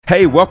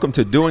Hey, welcome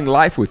to Doing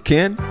Life with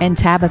Ken and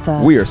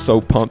Tabitha. We are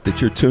so pumped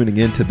that you're tuning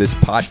into this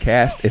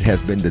podcast. It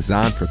has been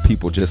designed for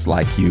people just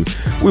like you.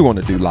 We want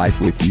to do life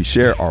with you,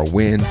 share our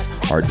wins,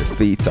 our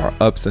defeats, our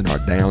ups and our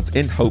downs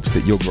in hopes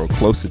that you'll grow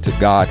closer to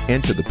God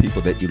and to the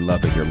people that you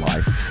love in your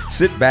life.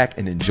 Sit back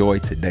and enjoy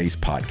today's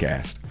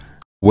podcast.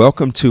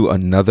 Welcome to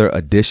another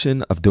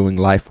edition of Doing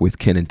Life with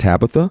Ken and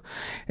Tabitha.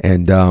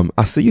 And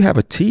I see you have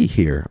a T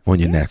here on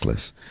your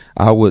necklace.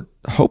 I would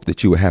hope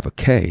that you would have a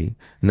K.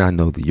 And I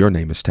know that your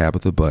name is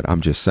Tabitha, but I'm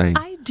just saying.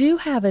 I do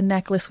have a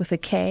necklace with a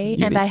K,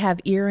 and I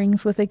have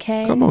earrings with a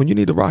K. Come on, you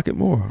need to rock it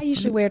more. I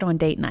usually wear it on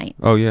date night.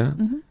 Oh, yeah?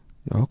 Mm-hmm.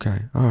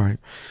 Okay. All right.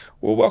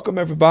 Well, welcome,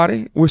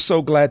 everybody. We're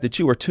so glad that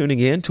you are tuning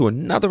in to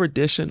another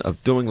edition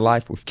of Doing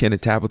Life with Ken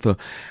and Tabitha.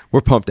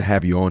 We're pumped to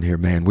have you on here,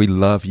 man. We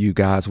love you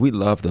guys. We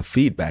love the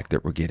feedback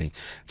that we're getting.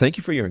 Thank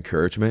you for your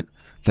encouragement.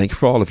 Thank you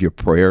for all of your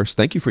prayers.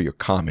 Thank you for your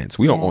comments.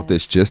 We don't want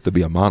this just to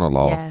be a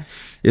monologue.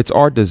 Yes. It's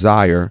our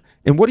desire.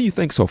 And what do you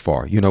think so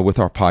far, with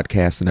our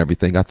podcast and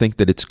everything? I think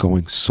that it's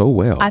going so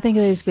well. I think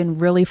it's been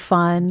really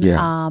fun. Yeah.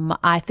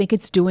 I think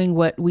it's doing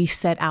what we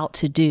set out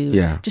to do.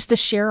 Yeah. Just to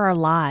share our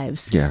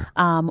lives. Yeah.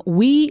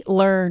 We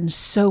learn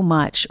so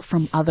much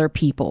from other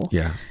people.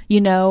 Yeah.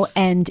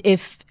 And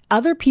if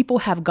other people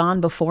have gone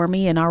before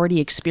me and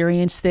already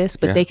experienced this,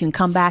 but they can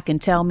come back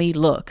and tell me,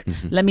 look,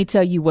 let me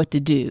tell you what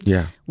to do.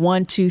 Yeah.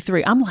 1, 2,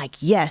 3. I'm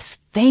like, yes,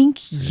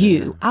 thank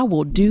you. I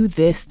will do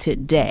this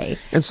today.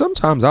 And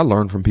sometimes I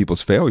learn from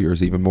people's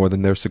failures even more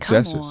than their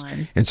successes. Come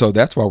on. And so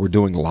that's why we're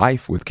doing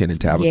life with Ken and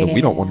Tabitha. Yeah.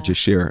 We don't want to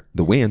just share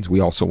the wins. We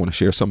also want to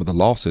share some of the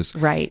losses.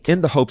 Right.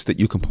 In the hopes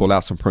that you can pull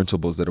out some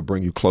principles that'll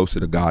bring you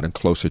closer to God and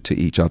closer to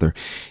each other.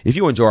 If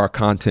you enjoy our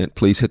content,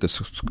 please hit the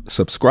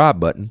subscribe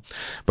button.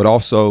 But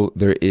also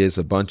there is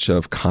a bunch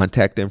of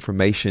contact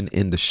information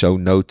in the show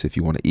notes. If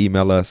you want to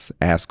email us,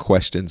 ask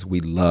questions, we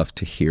love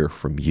to hear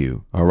from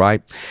you. All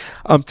right.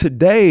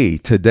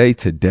 Today's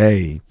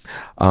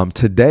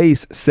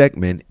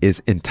segment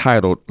is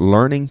entitled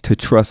Learning to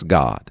Trust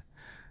God,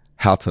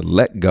 How to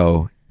Let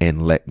Go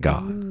and Let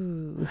God.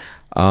 Ooh.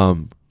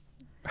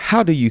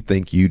 How do you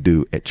think you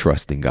do at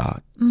trusting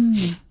God?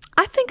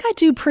 I think I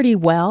do pretty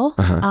well.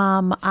 Uh-huh.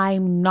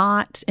 I'm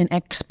not an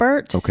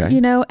expert,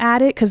 Okay.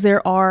 at it, because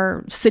there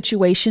are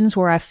situations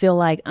where I feel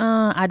like,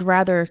 I'd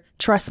rather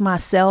trust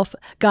myself.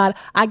 God,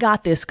 I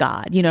got this,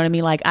 God. You know what I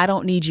mean? Like, I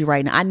don't need you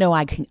right now. I know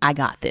I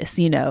got this,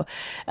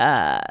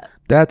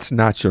 That's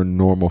not your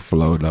normal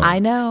flow, though. I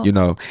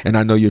know. And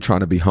I know you're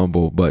trying to be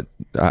humble, but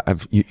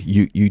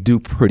you do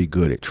pretty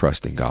good at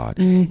trusting God.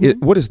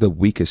 What is the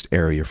weakest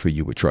area for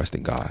you with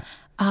trusting God?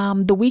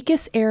 The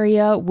weakest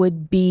area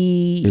would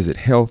be... Is it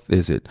health?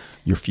 Is it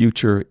your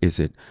future? Is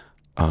it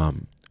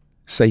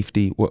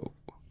safety?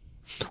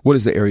 What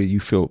is the area you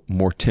feel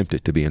more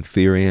tempted to be in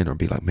fear in, or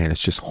be like, man, it's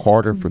just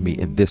harder for me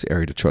in this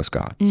area to trust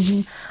God?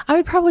 I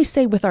would probably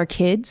say with our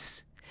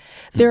kids,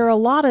 there are a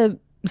lot of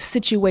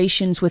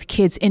situations with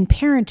kids in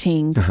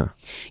parenting.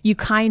 You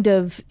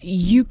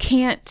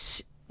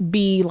can't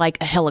be like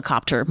a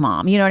helicopter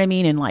mom, you know what I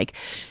mean? And like,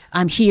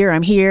 I'm here,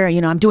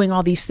 I'm doing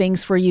all these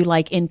things for you.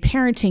 Like in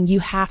parenting,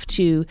 you have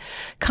to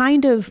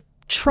kind of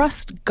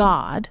trust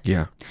God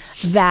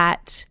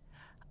that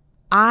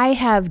I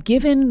have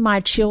given my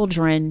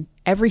children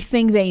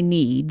everything they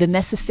need, the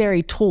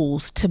necessary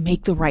tools to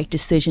make the right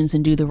decisions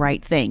and do the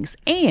right things.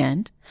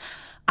 And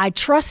I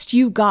trust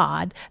you,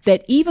 God,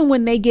 that even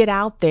when they get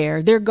out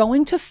there, they're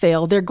going to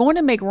fail. They're going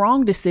to make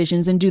wrong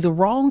decisions and do the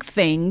wrong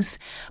things.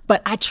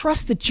 But I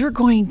trust that you're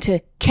going to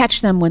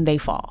catch them when they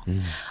fall.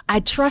 I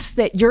trust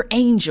that your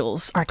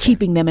angels are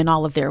keeping them in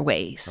all of their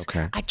ways.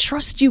 Okay. I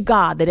trust you,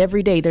 God, that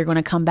every day they're going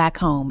to come back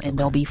home and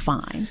they'll be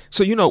fine.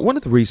 So, one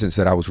of the reasons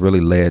that I was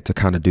really led to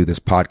kind of do this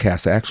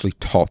podcast, I actually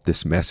taught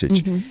this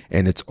message,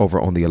 and it's over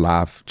on the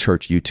Alive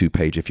Church YouTube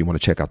page if you want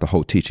to check out the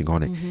whole teaching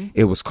on it.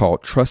 It was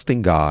called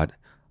Trusting God,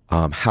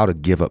 How to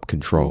Give Up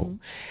Control.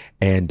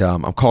 And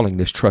I'm calling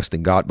this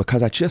Trusting God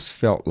because I just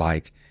felt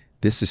like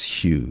this is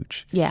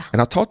huge. Yeah.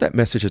 And I taught that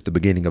message at the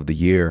beginning of the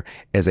year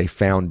as a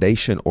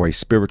foundation or a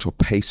spiritual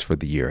pace for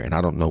the year. And I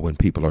don't know when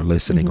people are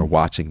listening or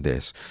watching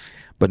this,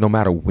 but no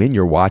matter when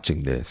you're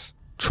watching this,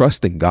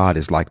 trusting God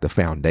is like the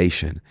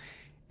foundation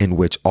in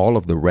which all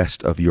of the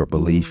rest of your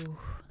belief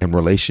and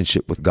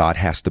relationship with God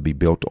has to be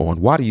built on.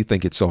 Why do you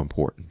think it's so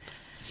important?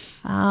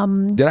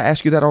 Did I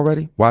ask you that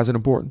already? Why is it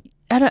important?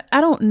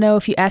 I don't know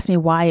if you asked me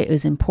why it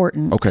was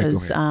important. Okay,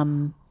 because go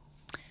ahead.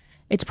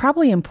 It's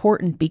probably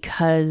important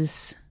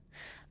because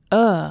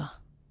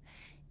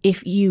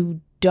if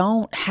you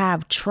don't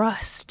have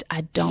trust,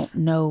 I don't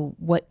know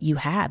what you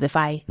have. If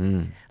I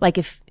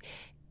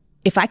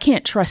if I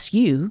can't trust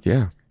you,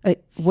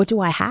 what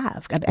do I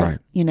have? Right.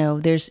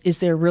 Is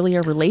there really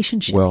a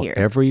relationship Well, here?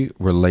 every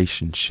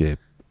relationship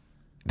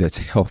that's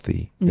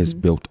healthy is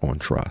built on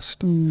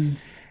trust.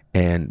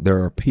 And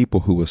there are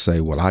people who will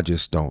say, well, I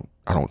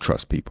don't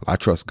trust people. I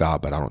trust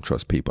God, but I don't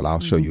trust people.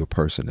 I'll show you a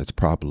person that's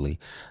probably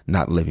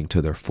not living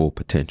to their full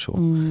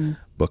potential,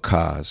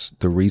 because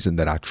the reason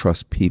that I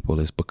trust people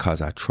is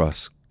because I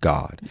trust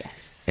God.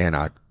 Yes.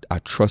 And I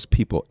trust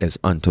people as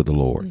unto the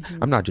Lord.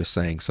 I'm not just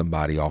saying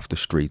somebody off the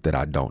street that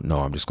I don't know,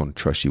 I'm just going to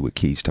trust you with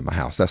keys to my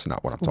house. That's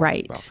not what I'm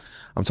talking about.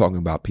 I'm talking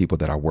about people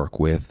that I work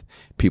with,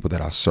 people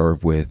that I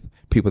serve with,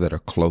 people that are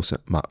close,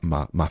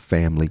 my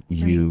family,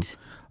 you.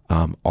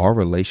 Our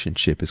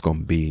relationship is going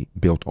to be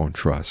built on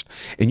trust.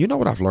 And you know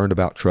what I've learned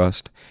about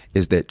trust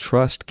is that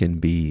trust can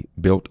be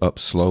built up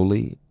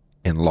slowly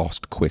and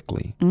lost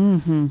quickly.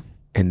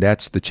 And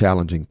that's the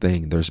challenging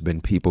thing. There's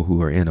been people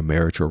who are in a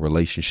marriage or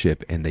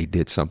relationship and they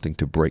did something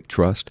to break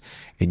trust,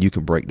 and you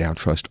can break down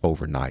trust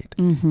overnight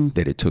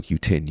that it took you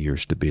 10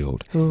 years to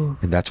build.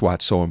 And that's why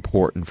it's so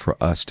important for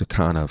us to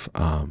kind of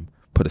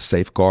put a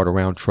safeguard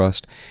around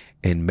trust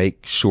and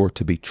make sure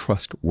to be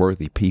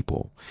trustworthy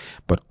people.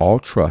 But all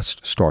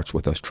trust starts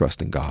with us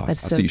trusting God.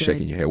 That's I so see you good.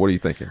 shaking your head. What are you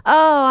thinking?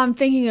 Oh, I'm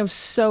thinking of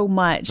so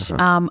much.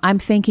 I'm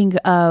thinking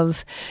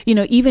of,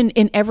 even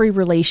in every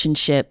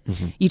relationship,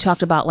 you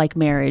talked about like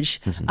marriage,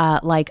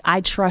 like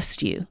I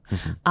trust you.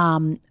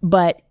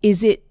 But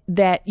is it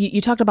that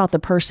you talked about the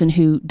person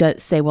who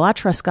does say, well, I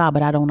trust God,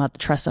 but I don't have to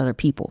trust other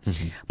people.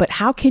 But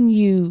how can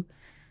you,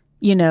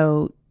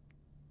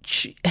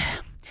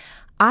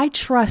 I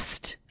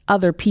trust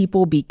other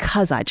people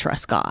because I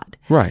trust God.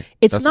 Right.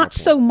 It's That's not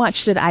so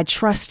much that I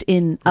trust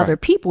in other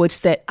people. It's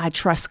that I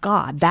trust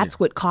God. That's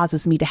what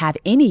causes me to have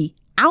any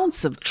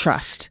ounce of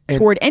trust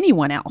toward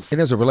anyone else.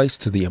 And as it relates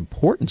to the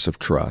importance of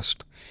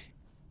trust,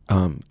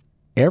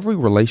 every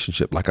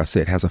relationship, like I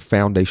said, has a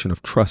foundation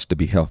of trust to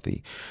be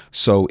healthy.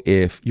 So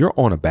if you're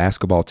on a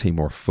basketball team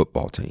or a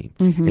football team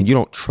and you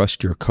don't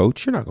trust your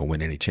coach, you're not going to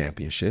win any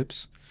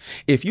championships.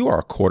 If you are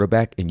a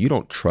quarterback and you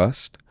don't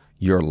trust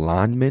your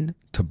lineman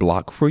to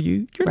block for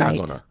you, you're not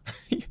going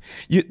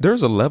to.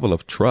 There's a level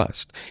of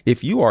trust.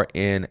 If you are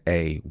in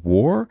a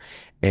war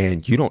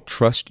and you don't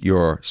trust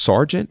your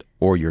sergeant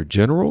or your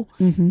general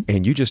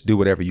and you just do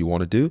whatever you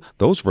want to do,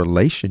 those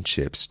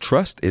relationships,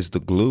 trust is the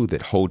glue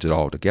that holds it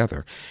all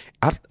together.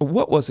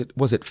 What was it?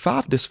 Was it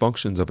 5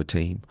 Dysfunctions of a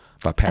Team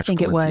by Patrick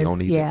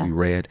Lencioni that we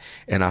read?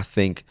 And I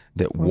think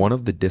that one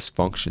of the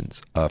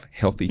dysfunctions of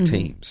healthy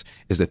teams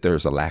is that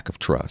there's a lack of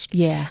trust.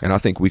 Yeah. And I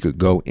think we could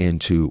go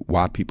into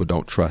why people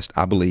don't trust.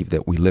 I believe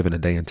that we live in a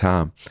day and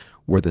time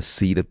where the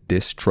seed of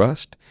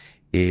distrust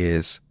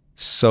is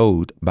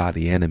sowed by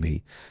the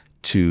enemy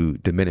to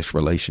diminish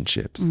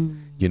relationships.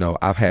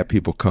 I've had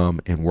people come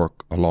and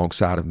work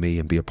alongside of me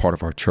and be a part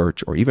of our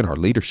church or even our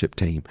leadership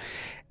team.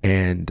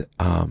 And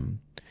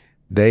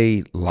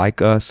they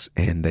like us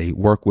and they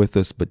work with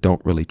us, but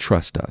don't really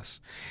trust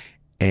us.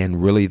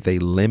 And really they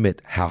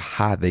limit how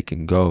high they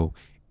can go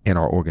in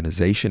our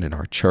organization, in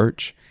our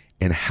church,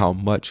 and how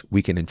much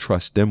we can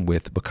entrust them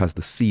with because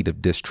the seed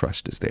of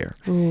distrust is there.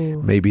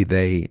 Maybe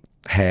they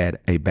had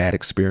a bad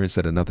experience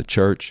at another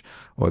church,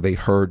 or they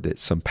heard that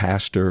some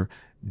pastor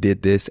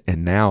did this,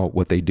 and now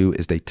what they do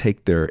is they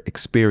take their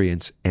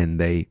experience and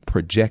they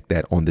project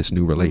that on this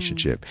new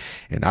relationship.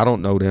 And I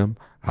don't know them.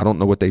 I don't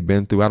know what they've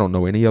been through. I don't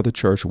know any other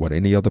church or what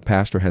any other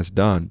pastor has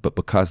done, but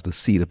because the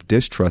seed of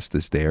distrust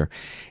is there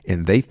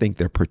and they think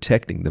they're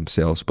protecting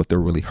themselves, but they're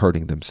really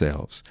hurting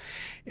themselves.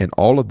 And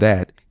all of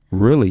that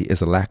really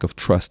is a lack of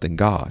trust in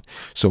God.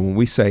 So when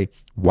we say,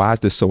 why is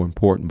this so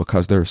important?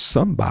 Because there's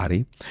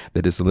somebody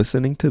that is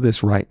listening to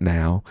this right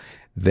now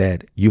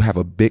that you have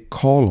a big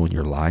call on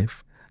your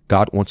life.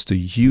 God wants to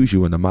use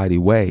you in a mighty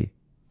way,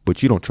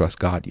 but you don't trust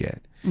God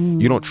yet.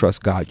 You don't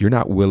trust God. You're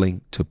not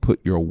willing to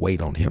put your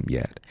weight on him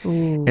yet.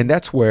 And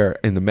that's where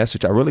in the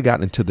message, I really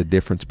got into the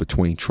difference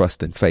between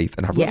trust and faith.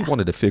 And I really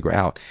wanted to figure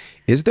out,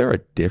 is there a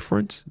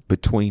difference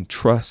between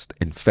trust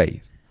and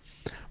faith?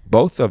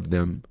 Both of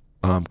them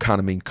kind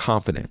of mean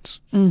confidence.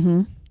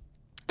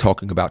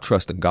 Talking about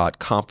trust in God,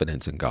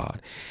 confidence in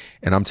God.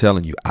 And I'm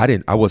telling you,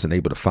 I wasn't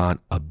able to find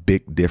a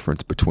big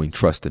difference between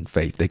trust and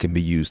faith. They can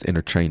be used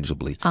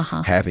interchangeably.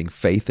 Having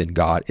faith in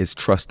God is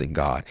trusting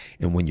God.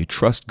 And when you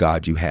trust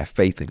God, you have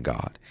faith in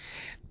God.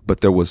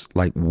 But there was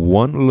like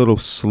one little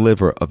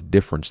sliver of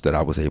difference that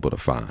I was able to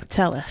find.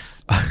 Tell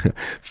us.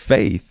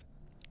 Faith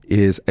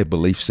is a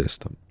belief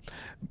system.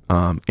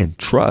 And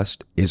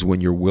trust is when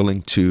you're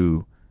willing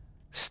to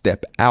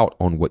step out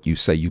on what you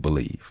say you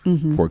believe.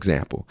 For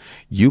example,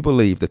 you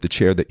believe that the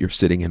chair that you're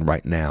sitting in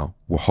right now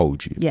will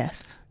hold you.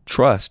 Yes.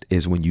 Trust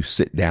is when you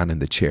sit down in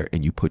the chair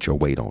and you put your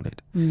weight on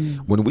it.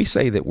 When we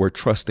say that we're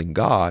trusting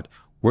God,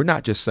 we're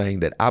not just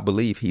saying that I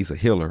believe he's a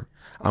healer.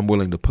 I'm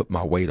willing to put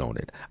my weight on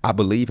it. I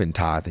believe in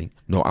tithing.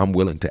 No, I'm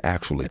willing to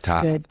actually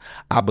tithe. Good.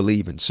 I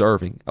believe in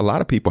serving. A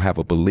lot of people have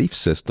a belief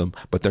system,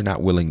 but they're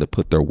not willing to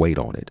put their weight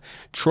on it.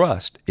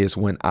 Trust is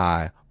when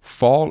I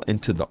fall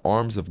into the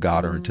arms of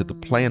God or into the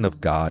plan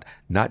of God,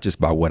 not just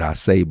by what I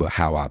say, but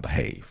how I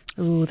behave.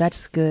 Ooh,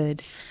 that's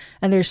good.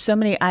 And there's so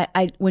many,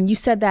 when you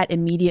said that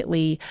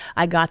immediately,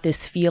 I got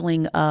this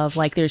feeling of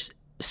like, there's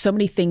so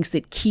many things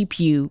that keep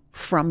you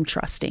from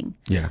trusting.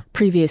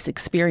 Previous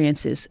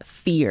experiences,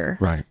 fear,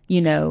 right?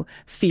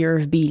 Fear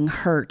of being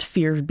hurt,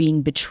 fear of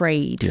being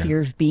betrayed, fear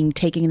of being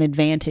taken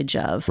advantage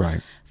of, right?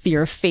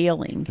 Fear of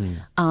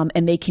failing.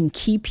 And they can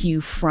keep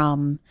you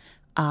from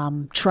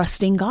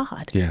trusting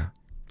God.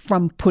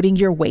 From putting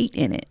your weight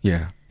in it.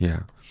 Yeah.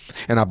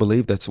 And I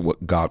believe that's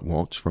what God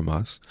wants from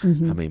us. I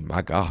mean,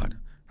 my God,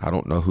 I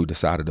don't know who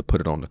decided to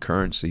put it on the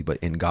currency, but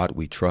in God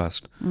we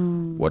trust.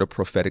 What a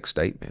prophetic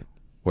statement.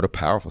 What a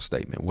powerful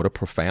statement. What a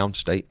profound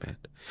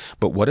statement.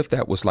 But what if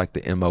that was like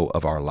the MO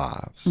of our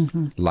lives?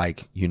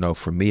 Like, you know,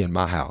 for me in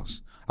my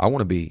house, I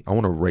want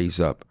to raise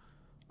up,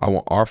 I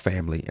want our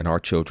family and our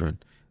children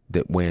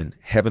that when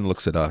heaven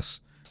looks at us,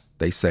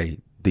 they say,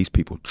 these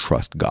people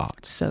trust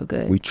God. So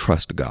good. We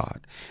trust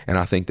God. And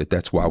I think that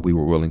that's why we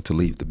were willing to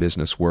leave the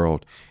business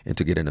world and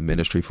to get into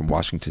ministry from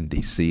Washington,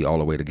 D.C. all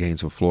the way to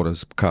Gainesville, Florida,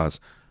 is because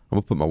I'm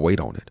going to put my weight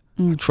on it.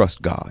 I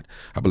trust God.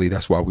 I believe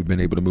that's why we've been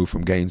able to move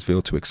from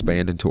Gainesville to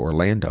expand into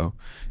Orlando,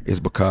 is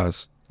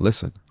because,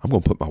 listen, I'm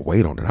going to put my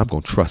weight on it. I'm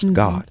going to trust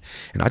God.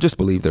 And I just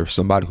believe there's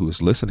somebody who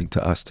is listening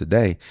to us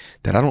today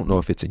that I don't know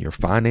if it's in your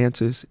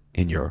finances,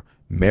 in your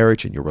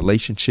marriage, in your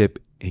relationship,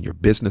 in your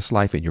business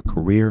life, in your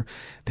career,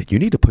 that you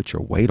need to put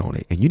your weight on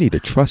it and you need to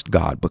trust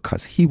God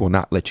because he will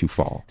not let you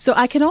fall. So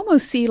I can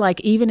almost see, like,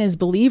 even as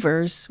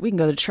believers, we can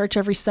go to church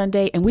every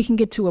Sunday and we can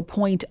get to a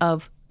point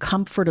of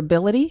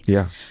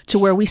comfortability to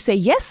where we say,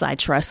 yes, I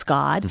trust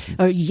God,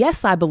 or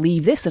yes, I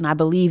believe this and I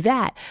believe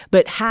that.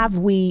 But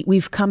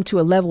we've come to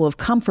a level of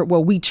comfort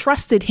where we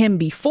trusted him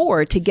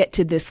before to get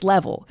to this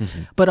level,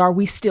 but are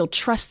we still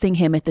trusting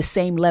him at the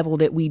same level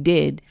that we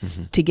did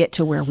to get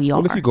to where we are?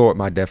 Well, if you go with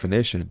my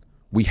definition,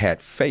 we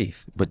had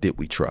faith, but did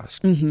we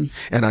trust? And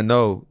I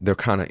know they're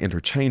kind of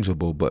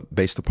interchangeable, but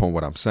based upon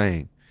what I'm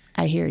saying,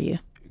 I hear you.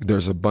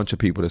 There's a bunch of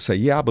people that say,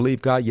 yeah, I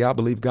believe God. Yeah, I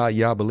believe God.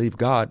 Yeah, I believe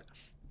God.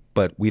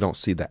 But we don't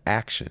see the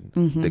action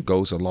that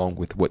goes along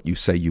with what you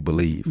say you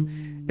believe.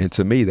 And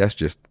to me,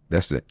 that's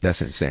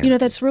insanity. You know,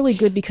 that's really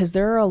good because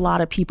there are a lot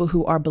of people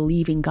who are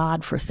believing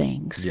God for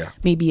things. Yeah.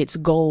 Maybe it's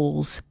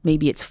goals,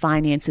 maybe it's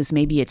finances,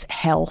 maybe it's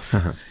health,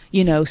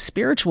 you know,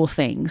 spiritual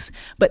things,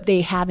 but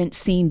they haven't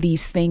seen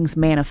these things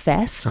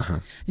manifest.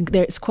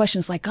 There's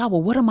questions like, God,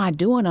 well, what am I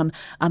doing?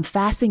 I'm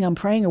fasting, I'm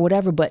praying or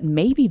whatever, but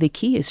maybe the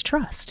key is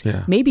trust.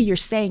 Yeah. Maybe you're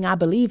saying, I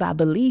believe,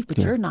 but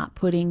you're not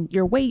putting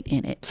your weight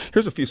in it.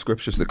 Here's a few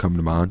scriptures that come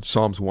to mind.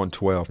 Psalms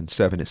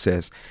 112:7, it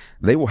says,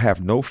 they will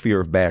have no fear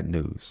of bad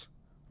news.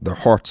 Their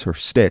hearts are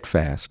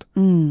steadfast,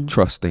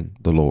 trusting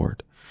the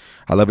Lord.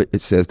 I love it.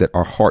 It says that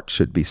our hearts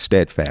should be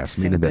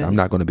steadfast, meaning that I'm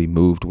not going to be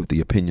moved with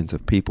the opinions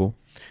of people.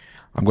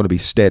 I'm going to be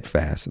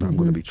steadfast and I'm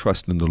going to be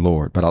trusting the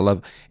Lord. But I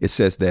love, it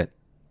says that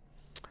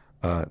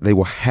they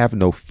will have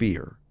no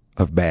fear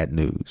of bad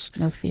news.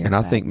 No fear. And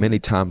I think many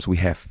times we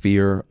have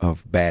fear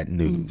of bad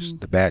news,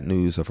 the bad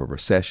news of a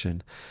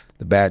recession,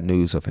 the bad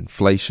news of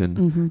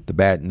inflation, the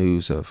bad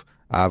news of,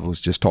 I was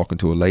just talking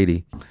to a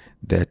lady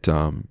that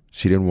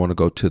she didn't want to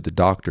go to the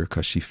doctor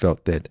because she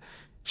felt that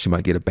she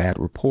might get a bad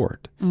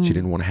report. She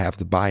didn't want to have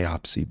the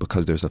biopsy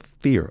because there's a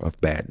fear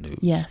of bad news.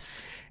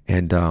 Yes.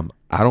 And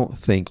I don't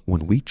think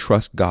when we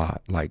trust God,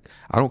 like,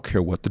 I don't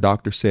care what the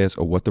doctor says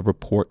or what the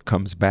report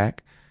comes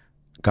back,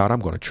 God,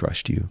 I'm going to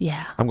trust you.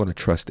 Yeah. I'm going to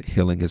trust that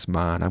healing is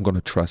mine. I'm going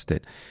to trust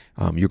that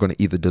you're going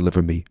to either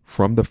deliver me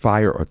from the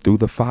fire or through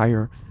the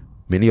fire.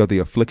 Many are the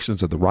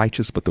afflictions of the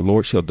righteous, but the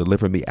Lord shall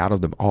deliver me out of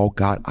them all.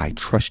 God, I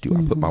trust you.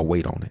 I put my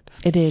weight on it.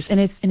 It is.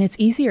 And it's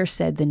easier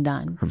said than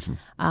done.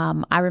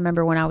 I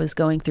remember when I was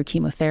going through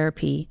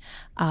chemotherapy,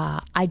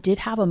 I did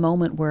have a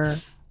moment where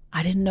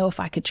I didn't know if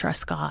I could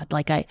trust God.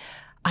 Like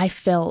I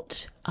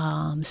felt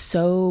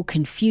so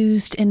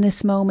confused in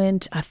this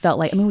moment. I felt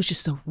like, it was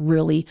just a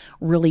really,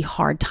 really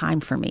hard time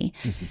for me.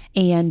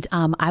 And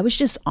I was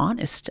just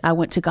honest. I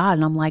went to God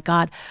and I'm like,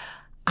 God,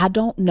 I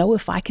don't know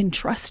if I can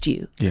trust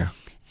you. Yeah.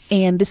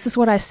 And this is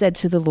what I said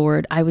to the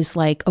Lord. I was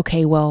like,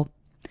 okay, well,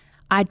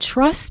 I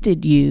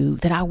trusted you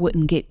that I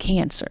wouldn't get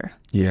cancer.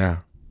 Yeah.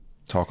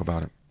 Talk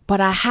about it.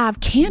 But I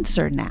have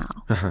cancer now.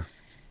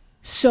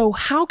 So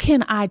how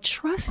can I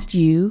trust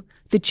you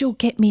that you'll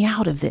get me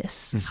out of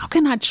this? How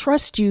can I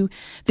trust you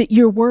that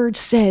your word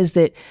says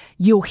that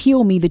you'll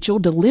heal me, that you'll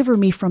deliver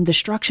me from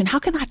destruction? How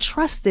can I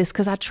trust this?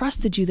 Because I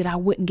trusted you that I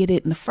wouldn't get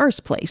it in the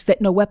first place,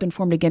 that no weapon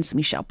formed against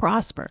me shall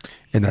prosper.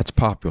 And that's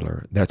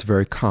popular. That's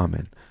very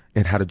common.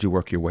 And how did you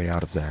work your way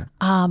out of that?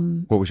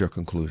 What was your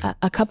conclusion?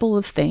 A couple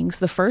of things.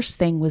 The first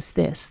thing was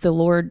this. The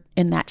Lord,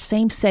 in that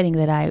same setting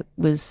that I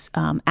was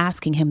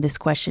asking him this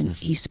question,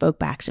 he spoke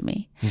back to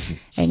me.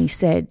 And he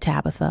said,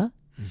 Tabitha,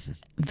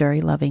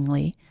 very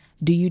lovingly,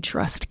 do you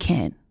trust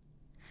Ken?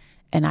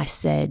 And I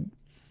said,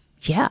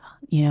 yeah,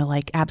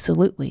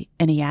 absolutely.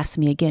 And he asked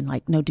me again,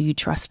 like, no, do you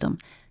trust him?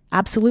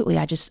 Absolutely.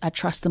 I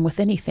trust him with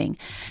anything.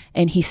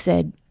 And he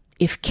said,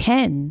 if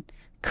Ken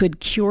could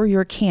cure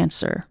your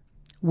cancer,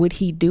 would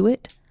he do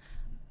it?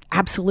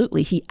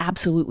 Absolutely. He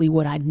absolutely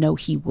would. I know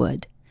he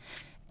would.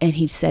 And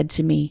he said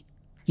to me,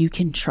 you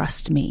can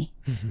trust me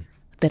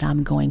that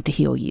I'm going to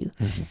heal you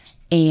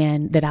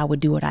and that I would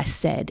do what I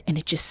said. And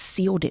it just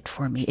sealed it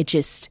for me.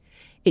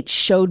 it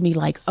showed me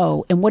like,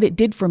 oh, and what it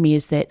did for me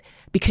is that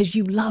because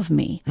you love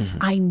me,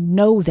 I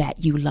know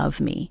that you love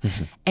me.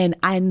 And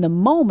in the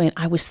moment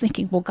I was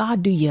thinking, well,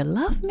 God, do you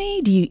love me?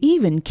 Do you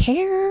even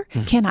care?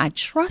 Can I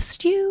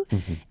trust you?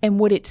 And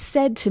what it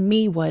said to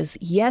me was,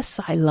 yes,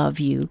 I love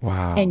you.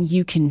 Wow. And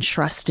you can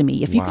trust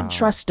me. If you can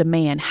trust a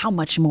man, how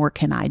much more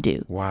can I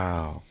do?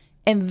 Wow.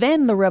 And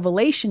then the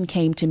revelation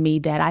came to me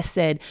that I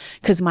said,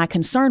 because my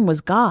concern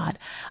was, God,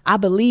 I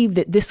believe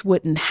that this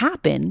wouldn't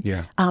happen,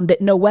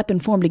 that no weapon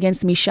formed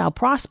against me shall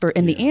prosper.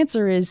 And the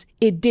answer is,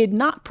 it did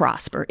not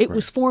prosper. It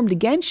was formed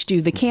against you.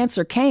 The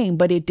cancer came,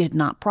 but it did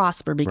not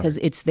prosper because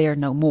it's there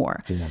no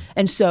more.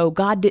 And so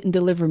God didn't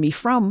deliver me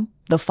from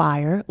the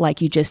fire,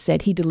 like you just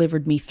said. He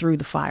delivered me through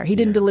the fire. He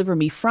didn't deliver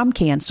me from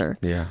cancer,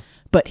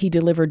 but he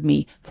delivered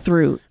me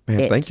through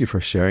it. Thank you for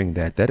sharing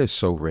that. That is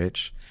so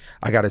rich.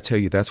 I got to tell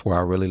you, that's where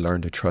I really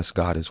learned to trust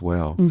God as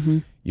well.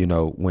 You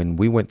know, when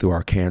we went through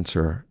our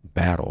cancer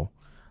battle,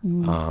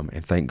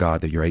 and thank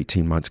God that you're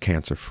 18 months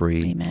cancer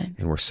free. Amen.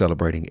 And we're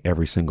celebrating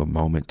every single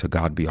moment. To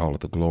God be all of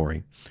the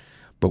glory.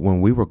 But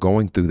when we were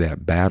going through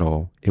that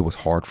battle, it was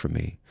hard for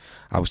me.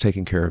 I was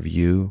taking care of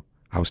you.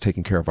 I was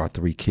taking care of our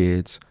 3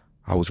 kids.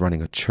 I was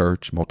running a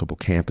church, multiple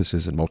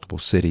campuses in multiple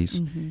cities.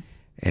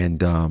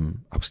 And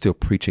I was still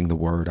preaching the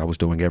word. I was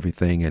doing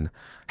everything and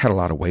had a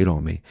lot of weight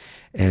on me.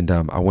 And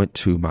I went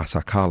to my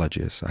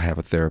psychologist. I have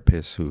a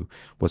therapist who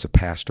was a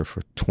pastor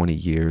for 20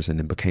 years and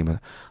then became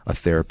a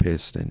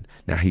therapist. And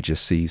now he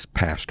just sees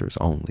pastors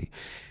only.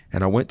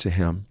 And I went to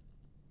him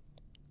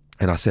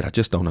and I said, I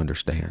just don't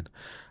understand.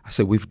 I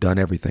said, we've done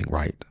everything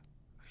right.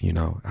 You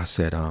know, I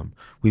said,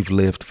 we've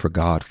lived for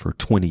God for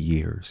 20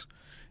 years.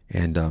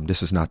 And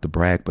this is not to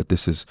brag, but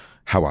this is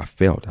how I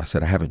felt. I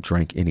said, I haven't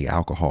drank any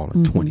alcohol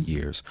in 20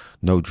 years,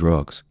 no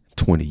drugs,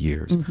 20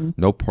 years,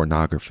 no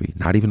pornography,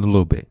 not even a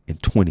little bit in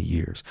 20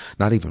 years,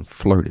 not even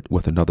flirted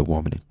with another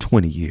woman in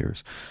 20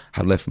 years.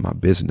 I left my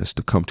business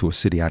to come to a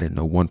city I didn't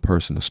know one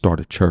person to start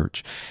a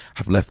church.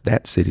 I've left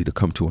that city to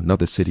come to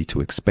another city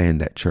to expand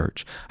that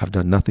church. I've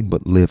done nothing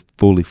but live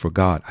fully for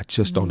God. I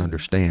just don't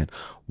understand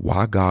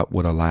why God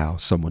would allow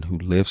someone who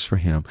lives for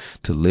him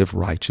to live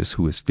righteous,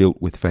 who is filled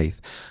with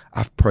faith.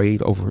 I've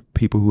prayed over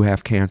people who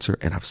have cancer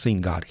and I've seen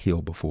God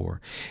heal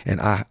before. And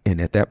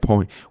at that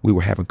point, we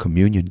were having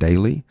communion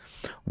daily.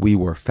 We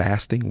were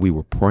fasting. We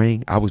were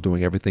praying. I was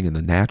doing everything in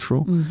the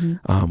natural.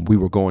 We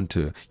were going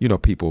to, you know,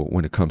 people,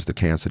 when it comes to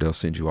cancer, they'll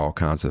send you all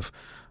kinds of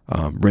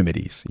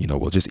remedies. You know,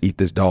 we'll just eat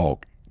this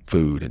dog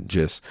food and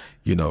just,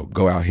 you know,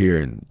 go out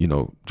here and, you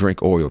know,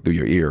 drink oil through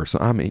your ear. So,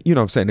 I mean, you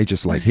know what I'm saying? They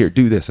just like, here,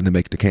 do this and then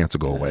make the cancer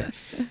go away.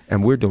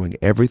 And we're doing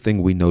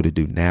everything we know to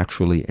do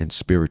naturally and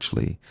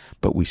spiritually,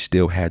 but we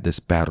still had this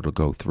battle to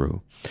go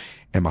through.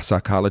 And my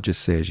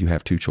psychologist says you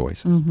have 2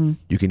 choices.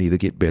 You can either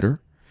get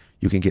bitter,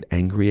 you can get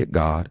angry at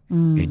God,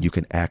 and you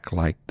can act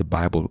like the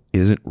Bible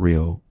isn't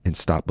real and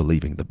stop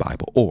believing the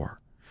Bible. Or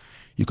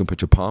you can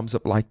put your palms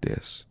up like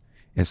this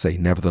and say,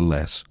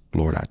 nevertheless,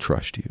 Lord, I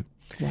trust you.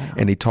 Wow.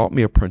 And he taught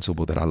me a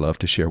principle that I love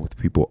to share with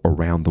people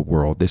around the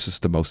world. This is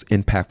the most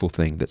impactful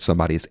thing that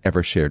somebody has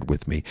ever shared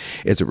with me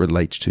as it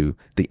relates to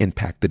the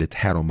impact that it's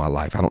had on my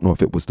life. I don't know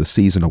if it was the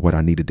season or what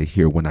I needed to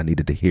hear when I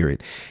needed to hear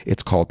it.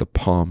 It's called the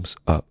palms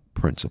up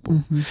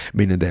principle,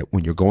 meaning that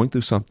when you're going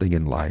through something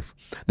in life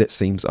that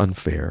seems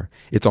unfair,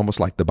 it's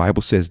almost like the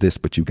Bible says this,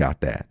 but you got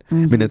that.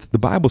 Meaning that the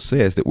Bible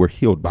says that we're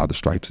healed by the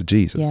stripes of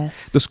Jesus.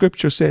 Yes. The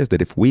scripture says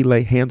that if we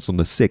lay hands on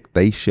the sick,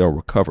 they shall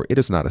recover. It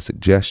is not a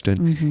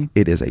suggestion.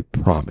 It is a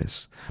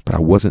promise. But I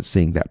wasn't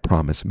seeing that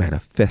promise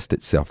manifest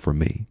itself for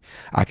me.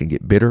 I can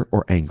get bitter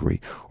or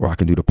angry, or I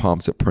can do the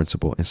palms up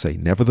principle and say,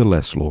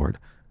 nevertheless, Lord,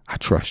 I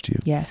trust you.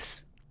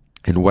 Yes.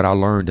 And what I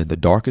learned in the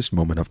darkest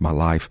moment of my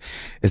life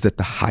is that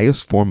the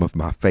highest form of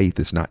my faith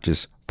is not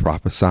just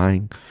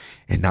prophesying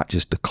and not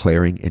just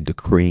declaring and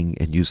decreeing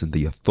and using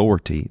the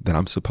authority that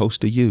I'm supposed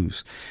to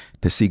use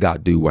to see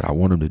God do what I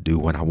want him to do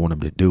when I want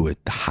him to do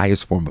it. The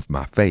highest form of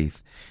my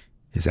faith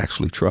is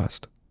actually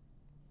trust.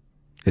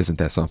 Isn't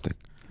that something?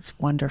 It's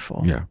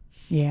wonderful. Yeah.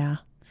 Yeah.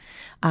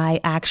 I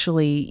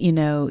actually, you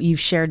know,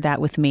 you've shared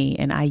that with me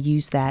and I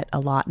use that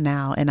a lot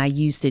now. And I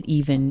used it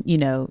even, you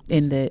know,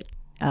 in the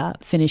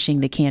finishing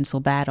the cancer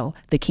battle.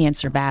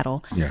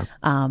 Yeah.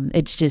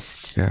 It's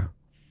just. Yeah.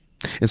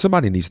 And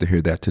somebody needs to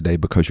hear that today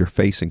because you're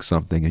facing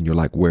something and you're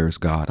like, where's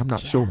God? I'm not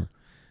sure.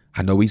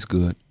 I know he's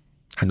good.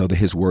 I know that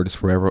his word is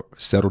forever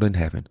settled in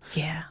heaven.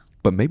 Yeah.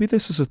 But maybe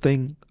this is a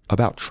thing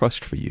about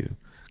trust for you.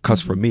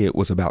 Because for me, it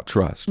was about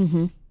trust.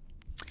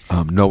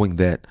 Knowing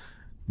that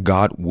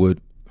God would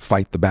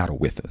fight the battle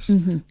with us.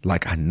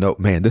 Like, I know,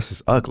 man, this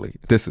is ugly.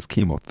 This is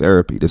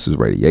chemotherapy. This is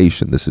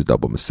radiation. This is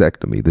double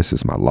mastectomy. This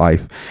is my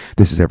life.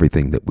 This is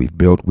everything that we've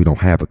built. We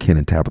don't have a Ken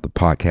and Tabitha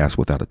podcast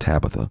without a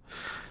Tabitha.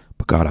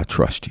 But God, I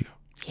trust you.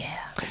 Yeah.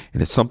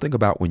 And it's something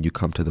about when you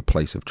come to the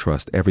place of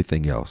trust,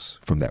 everything else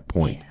from that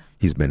point,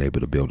 he's been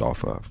able to build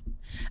off of.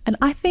 And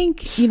I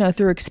think, you know,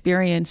 through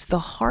experience, the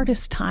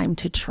hardest time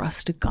to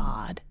trust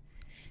God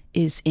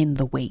is in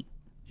the wait.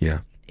 Yeah.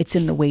 It's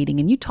in the waiting.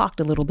 And you talked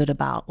a little bit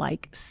about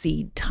like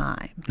seed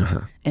time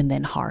and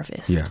then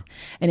harvest. Yeah.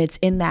 And it's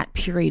in that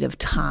period of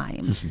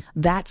time.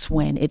 That's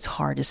when it's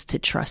hardest to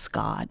trust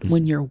God,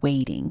 when you're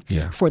waiting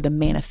for the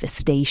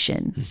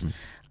manifestation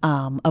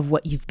of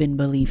what you've been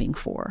believing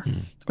for,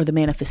 or the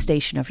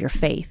manifestation of your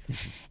faith.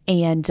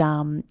 And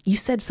you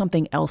said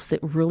something else that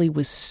really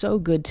was so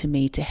good to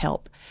me to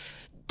help,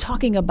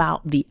 talking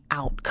about the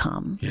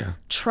outcome,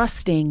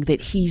 trusting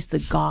that he's the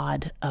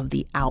God of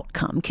the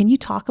outcome. Can you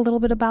talk a little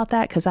bit about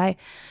that? Because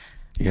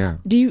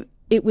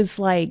it was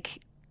like,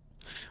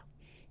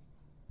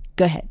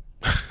 go ahead.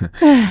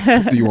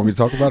 Do you want me to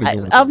talk about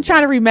it? I'm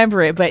trying to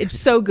remember it, but it's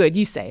so good.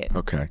 You say it.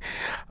 Okay.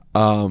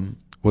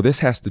 Well, this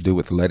has to do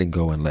with letting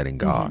go and letting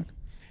God,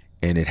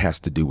 and it has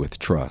to do with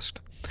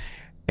trust.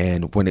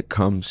 And when it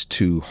comes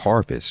to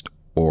harvest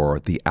or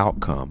the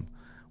outcome,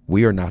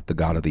 we are not the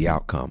God of the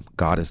outcome.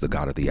 God is the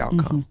God of the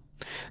outcome.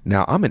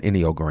 Now, I'm an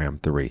Enneagram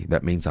 3.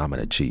 That means I'm an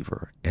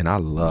achiever, and I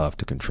love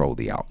to control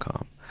the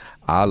outcome.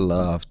 I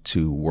love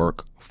to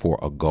work for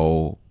a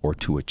goal or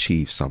to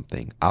achieve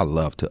something.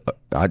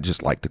 I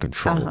just like to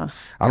control.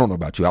 I don't know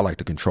about you. I like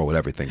to control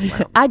everything around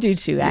me. I do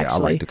too, actually. I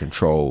like to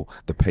control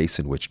the pace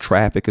in which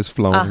traffic is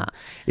flowing.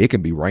 It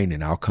can be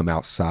raining. I'll come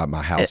outside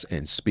my house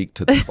and speak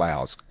to the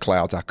clouds.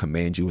 Clouds, I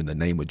command you in the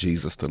name of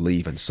Jesus to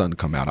leave, and sun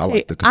come out. I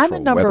like to control I'm a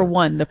number weather.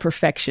 one, the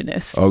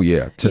perfectionist. Oh,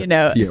 yeah. So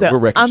we're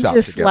wrecking I'm shop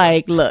just together.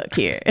 like, look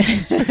here.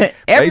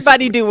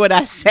 Everybody do what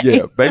I say.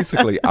 Yeah,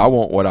 basically, I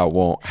want what I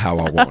want, how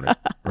I want it,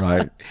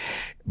 right?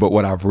 But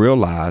what I've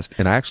realized,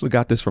 and I actually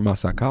got this from my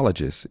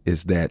psychologist,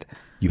 is that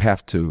you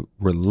have to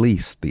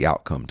release the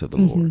outcome to the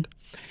Lord.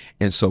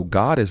 And so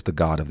God is the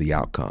God of the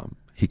outcome.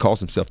 He calls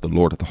himself the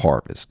Lord of the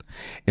harvest.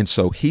 And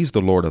so he's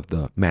the Lord of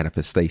the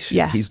manifestation.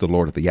 Yeah. He's the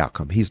Lord of the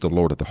outcome. He's the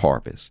Lord of the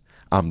harvest.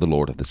 I'm the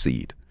Lord of the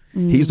seed.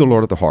 He's the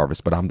Lord of the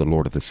harvest, but I'm the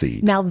Lord of the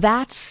seed. Now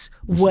that's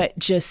what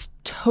just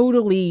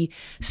totally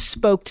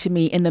spoke to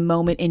me in the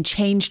moment and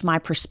changed my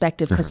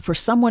perspective. Because for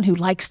someone who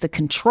likes the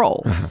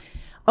control,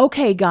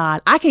 okay,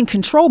 God, I can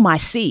control my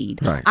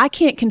seed. Right. I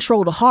can't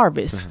control the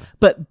harvest,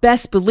 but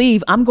best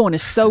believe I'm going to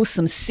sow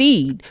some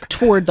seed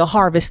toward the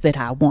harvest that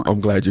I want.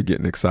 I'm glad you're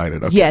getting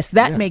excited. Okay. Yes,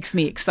 that makes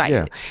me excited.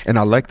 Yeah. And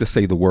I like to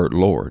say the word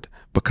Lord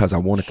because I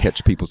want to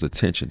catch people's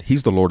attention.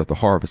 He's the Lord of the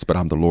harvest, but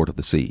I'm the Lord of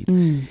the seed.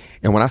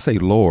 And when I say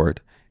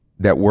Lord,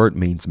 that word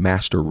means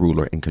master,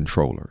 ruler, and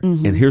controller.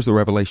 And here's the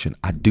revelation.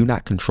 I do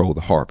not control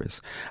the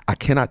harvest. I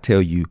cannot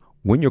tell you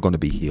when you're going to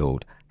be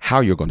healed, how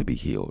you're going to be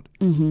healed,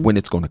 when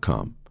it's going to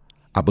come.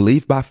 I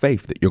believe by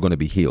faith that you're going to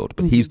be healed,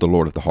 but he's the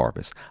Lord of the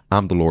harvest.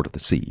 I'm the Lord of the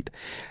seed.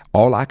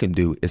 All I can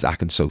do is I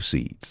can sow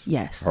seeds.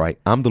 Yes. All right.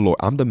 I'm the Lord.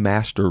 I'm the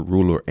master,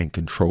 ruler, and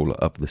controller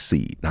of the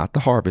seed, not the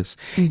harvest.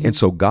 And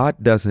so God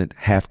doesn't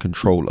have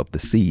control of the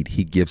seed.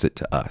 He gives it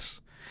to us.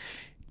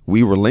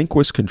 We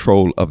relinquish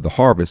control of the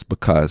harvest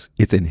because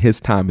it's in his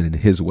time and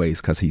in his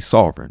ways because he's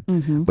sovereign.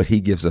 But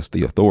he gives us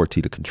the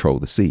authority to control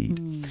the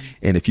seed.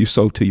 And if you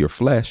sow to your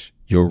flesh,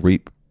 you'll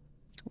reap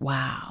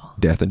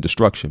death and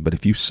destruction. But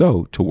if you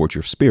sow towards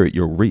your spirit,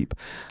 you'll reap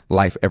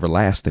life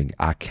everlasting.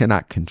 I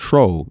cannot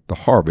control the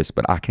harvest,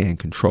 but I can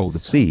control the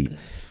seed. Good.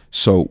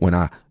 So when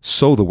I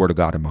sow the word of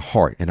God in my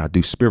heart and I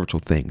do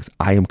spiritual things,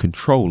 I am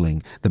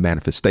controlling the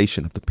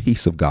manifestation of the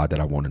peace of God that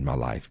I want in my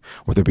life.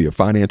 Whether it be a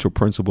financial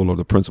principle or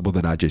the principle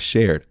that I just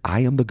shared,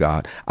 I am the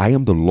God. I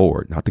am the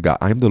Lord, not the God.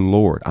 I am the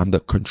Lord. I'm the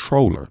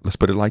controller. Let's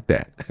put it like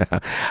that.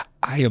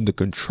 I am the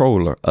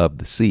controller of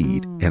the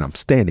seed, and I'm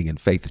standing in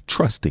faith,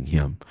 trusting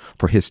him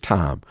for his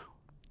time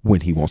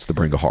when he wants to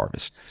bring a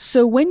harvest.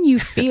 So when you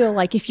feel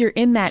like if you're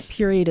in that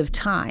period of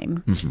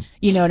time,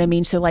 you know what I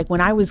mean? So like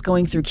when I was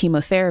going through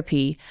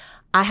chemotherapy,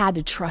 I had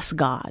to trust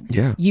God.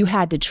 Yeah. You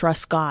had to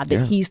trust God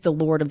that he's the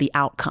Lord of the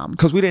outcome.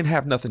 Because we didn't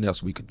have nothing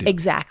else we could do.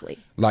 Exactly.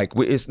 Like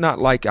it's not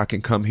like I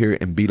can come here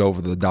and beat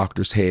over the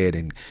doctor's head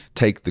and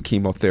take the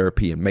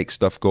chemotherapy and make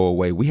stuff go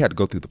away. We had to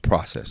go through the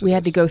process. We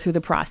had to go through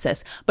the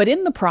process. But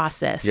in the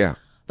process, the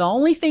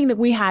only thing that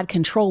we had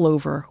control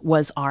over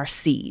was our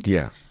seed.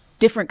 Yeah.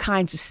 Different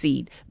kinds of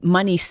seed,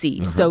 money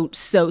seed. So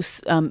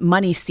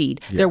money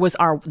seed. There was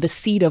the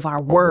seed of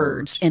our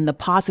words and the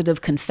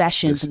positive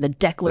confessions and the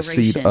declarations.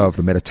 The seed of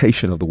the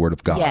meditation of the word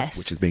of God,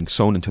 which is being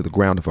sown into the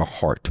ground of our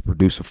heart to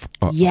produce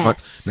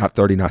not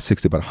 30, not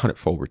 60, but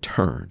 100-fold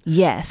return.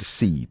 Yes. The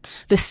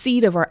seeds. The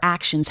seed of our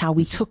actions, how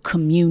we took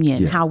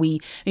communion, how we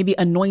maybe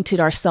anointed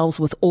ourselves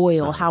with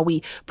oil, how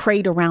we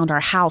prayed around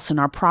our house and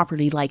our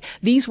property. Like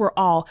these were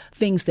all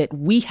things that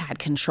we had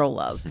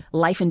control of.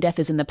 Life and death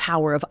is in the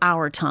power of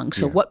our tongue.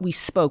 So what we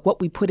spoke,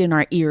 what we put in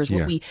our ears,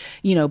 what we,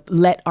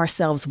 let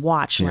ourselves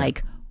watch,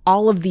 like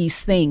all of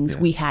these things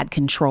we had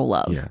control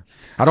of. Yeah.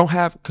 I don't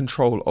have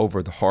control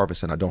over the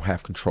harvest and I don't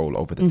have control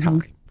over the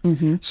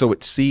time. So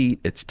it's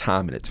seed, it's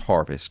time, and it's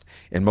harvest.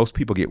 And most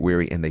people get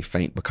weary and they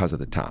faint because of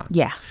the time.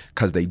 Yeah.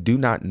 Because they do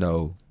not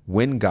know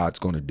when God's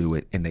going to do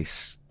it. And they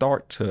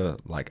start to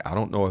I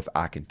don't know if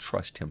I can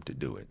trust him to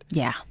do it.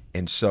 Yeah.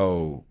 And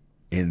so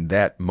in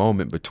that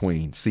moment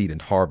between seed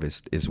and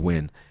harvest is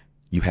when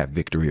you have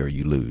victory or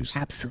you lose.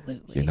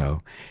 Absolutely.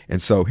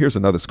 And so here's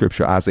another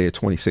scripture, Isaiah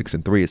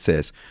 26:3. It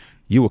says,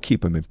 you will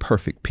keep him in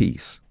perfect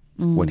peace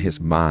when his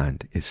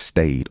mind is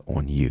stayed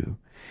on you.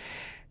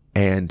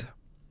 And,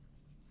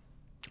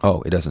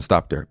 it doesn't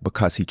stop there.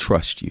 Because he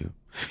trusts you.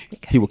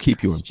 He will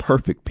keep you in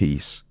perfect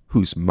peace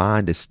whose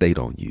mind is stayed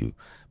on you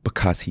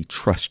because he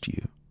trusts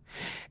you.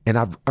 And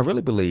I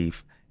really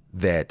believe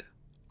that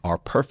our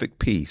perfect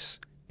peace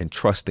and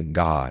trust in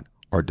God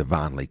are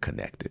divinely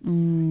connected,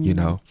 you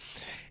know?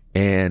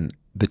 And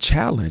the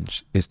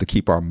challenge is to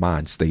keep our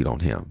mind stayed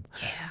on him,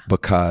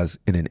 because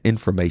in an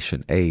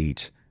information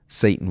age,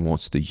 Satan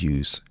wants to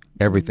use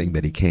everything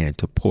that he can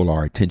to pull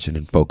our attention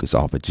and focus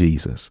off of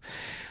Jesus.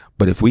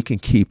 But if we can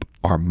keep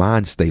our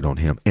mind stayed on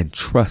him and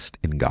trust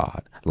in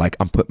God, like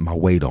I'm putting my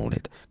weight on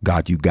it,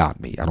 God, you got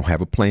me. I don't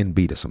have a plan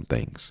B to some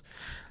things.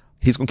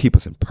 He's going to keep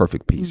us in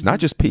perfect peace, not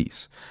just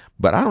peace,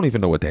 but I don't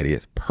even know what that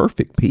is.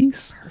 Perfect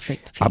peace.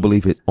 Perfect peace. I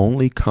believe it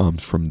only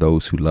comes from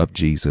those who love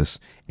Jesus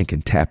and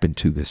can tap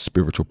into this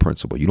spiritual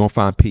principle. You don't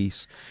find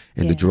peace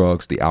in the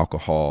drugs, the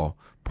alcohol,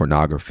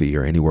 pornography,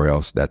 or anywhere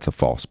else. That's a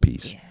false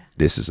peace.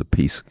 This is a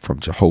peace from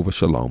Jehovah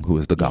Shalom, who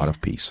is the God of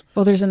peace.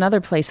 Well, there's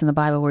another place in the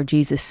Bible where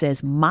Jesus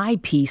says, my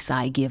peace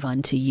I give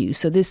unto you.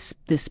 So this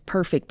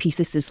perfect peace,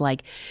 this is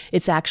like,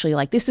 it's actually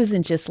like, this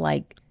isn't just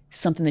like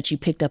something that you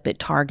picked up at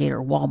Target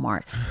or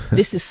Walmart.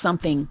 This is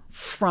something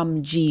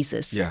from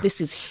Jesus.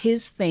 This is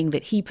his thing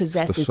that he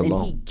possesses, and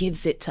he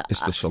gives it to us.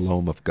 It's the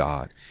shalom of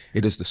God.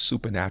 It is the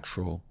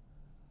supernatural,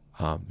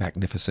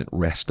 magnificent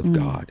rest of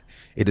God.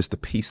 It is the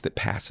peace that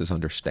passes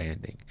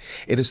understanding.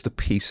 It is the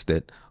peace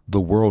that the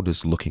world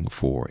is looking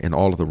for in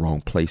all of the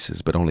wrong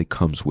places, but only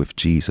comes with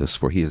Jesus,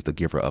 for he is the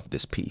giver of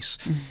this peace.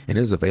 And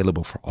it is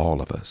available for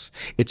all of us.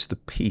 It's the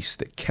peace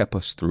that kept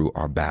us through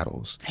our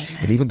battles. Amen.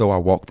 And even though I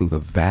walk through the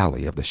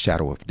valley of the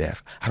shadow of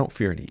death, I don't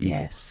fear any evil.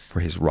 Yes. For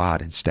his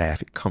rod and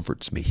staff, it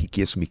comforts me. He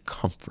gives me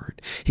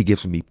comfort. He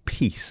gives me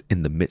peace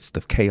in the midst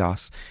of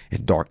chaos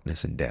and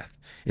darkness and death.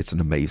 It's an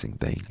amazing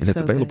thing. And it's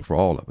available for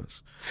all of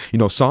us. You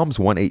know, Psalms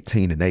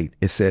 118:8,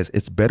 it says,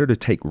 it's better to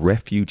take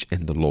refuge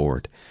in the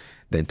Lord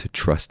than to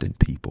trust in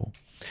people.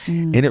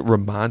 And it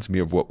reminds me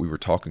of what we were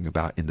talking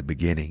about in the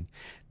beginning,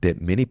 that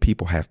many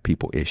people have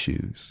people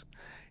issues,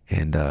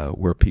 and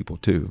we're people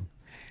too.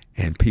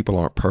 And people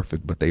aren't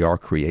perfect, but they are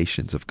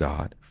creations of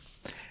God.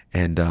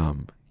 And,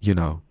 you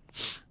know,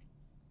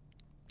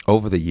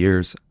 over the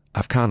years,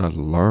 I've kind of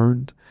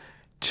learned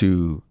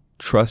to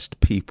trust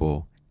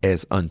people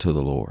as unto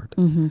the Lord,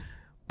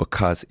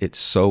 because it's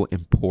so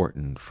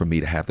important for me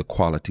to have the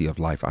quality of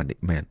life I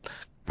need. Man,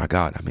 my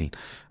God, I mean,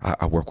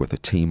 I work with a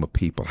team of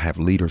people, have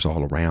leaders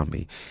all around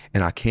me,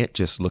 and I can't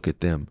just look at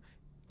them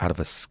out of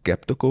a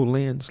skeptical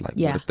lens. Like,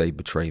 what if they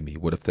betray me?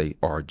 What if they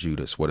are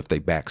Judas? What if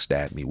they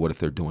backstab me? What if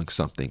they're doing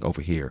something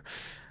over here?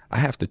 I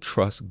have to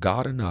trust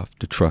God enough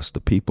to trust the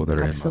people that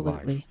are in my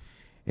life.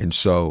 And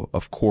so,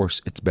 of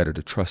course, it's better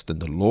to trust in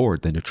the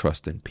Lord than to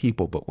trust in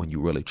people. But when you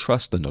really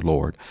trust in the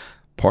Lord,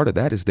 part of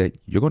that is that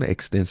you're going to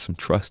extend some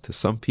trust to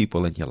some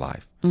people in your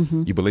life.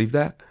 You believe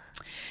that?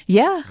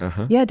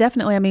 Yeah. Yeah,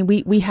 definitely. I mean,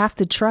 we have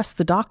to trust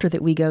the doctor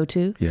that we go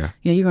to. Yeah.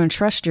 You know, you're going to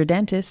trust your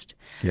dentist.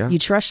 Yeah. You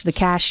trust the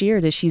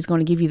cashier that she's going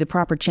to give you the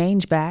proper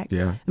change back.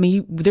 Yeah. I mean,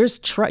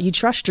 you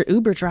trust your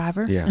Uber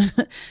driver. Yeah.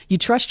 You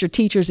trust your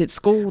teachers at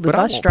school, the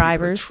bus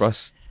drivers.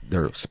 Trust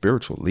their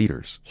spiritual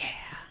leaders. Yeah.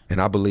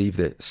 And I believe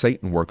that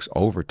Satan works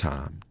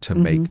overtime to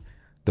make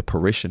the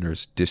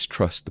parishioners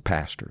distrust the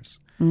pastors.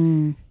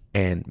 And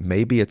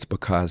maybe it's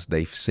because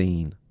they've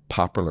seen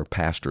popular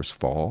pastors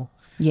fall.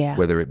 Yeah.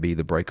 Whether it be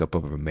the breakup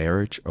of a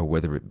marriage or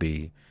whether it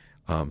be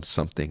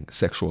something,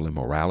 sexual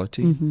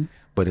immorality.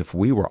 But if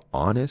we were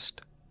honest,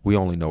 we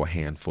only know a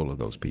handful of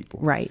those people.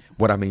 Right.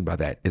 What I mean by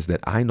that is that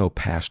I know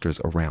pastors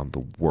around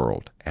the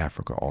world,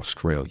 Africa,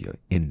 Australia,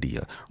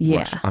 India,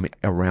 Russia. I mean,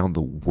 around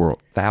the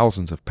world,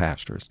 thousands of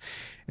pastors.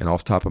 And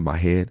off the top of my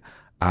head,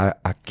 I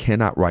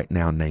cannot right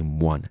now name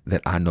one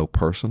that I know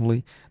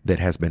personally that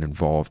has been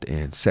involved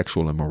in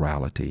sexual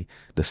immorality,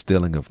 the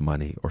stealing of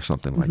money, or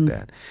something like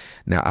that.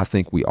 Now, I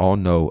think we all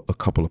know a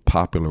couple of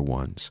popular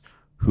ones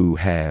who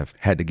have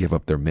had to give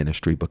up their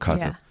ministry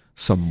because of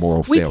some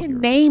moral failure. We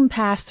can name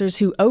pastors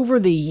who over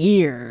the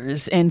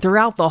years and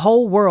throughout the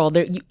whole world,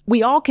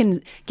 we all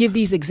can give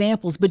these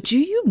examples, but do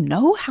you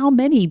know how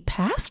many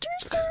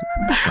pastors there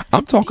are?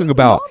 I'm talking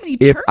about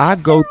if I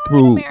go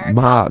through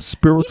my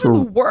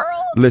spiritual world.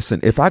 Listen,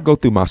 if I go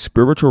through my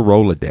spiritual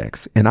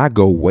Rolodex and I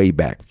go way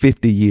back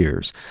 50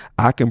 years,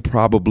 I can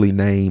probably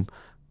name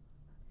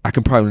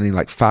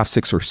like 5,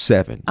 6, or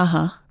 7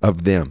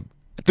 of them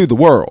through the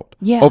world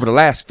over the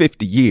last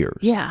 50 years.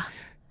 Yeah.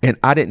 And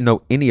I didn't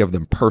know any of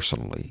them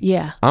personally.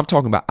 Yeah. I'm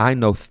talking about, I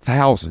know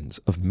thousands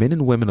of men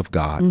and women of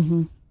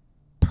God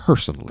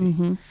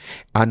personally.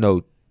 I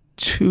know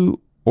 2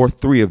 or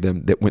 3 of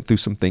them that went through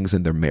some things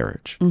in their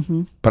marriage.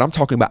 But I'm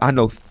talking about, I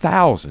know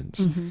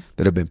thousands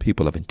that have been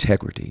people of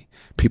integrity,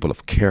 people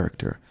of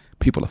character,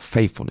 people of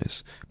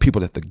faithfulness,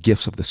 people that the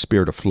gifts of the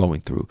Spirit are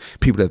flowing through,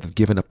 people that have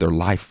given up their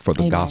life for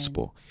the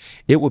gospel.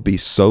 It would be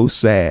so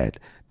sad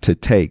to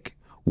take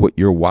what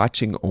you're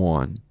watching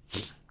on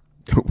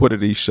What are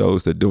these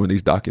shows that doing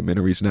these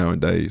documentaries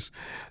nowadays?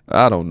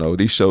 I don't know.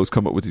 These shows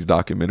come up with these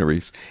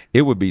documentaries.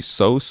 It would be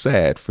so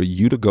sad for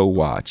you to go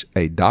watch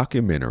a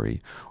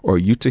documentary or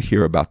you to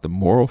hear about the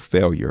moral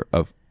failure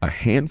of a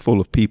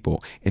handful of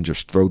people and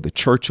just throw the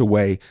church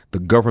away, the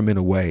government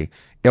away,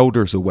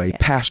 elders away,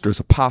 pastors,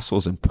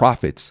 apostles, and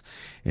prophets.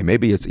 And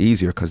maybe it's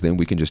easier because then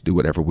we can just do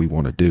whatever we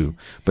want to do,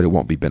 but it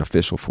won't be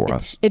beneficial for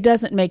us. It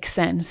doesn't make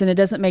sense. And it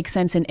doesn't make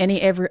sense in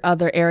every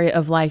other area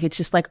of life. It's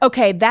just like,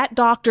 okay, that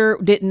doctor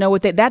didn't know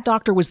what that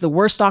doctor was the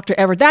worst doctor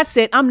ever. That's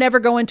it. I'm never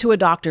going to a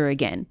doctor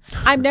again.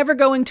 I'm never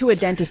going to a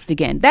dentist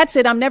again. That's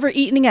it. I'm never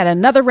eating at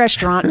another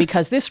restaurant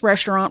because this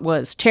restaurant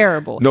was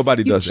terrible.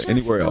 Nobody does it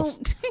anywhere else.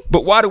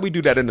 But why do we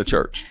do that in the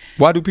church?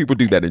 Why do people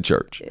do that in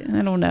church?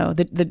 I don't know.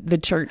 The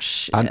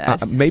church.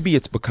 Maybe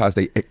it's because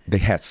they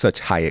had such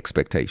high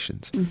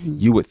expectations. Mm-hmm.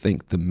 You would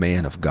think the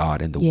man of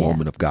God and the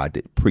woman of God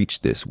that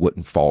preached this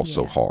wouldn't fall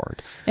so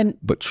hard.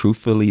 But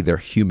truthfully, they're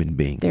human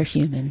beings. They're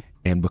human.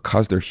 And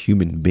because they're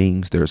human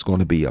beings, there's going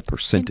to be a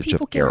percentage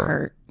of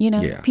error. People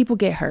get hurt. People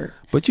get hurt.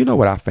 But you know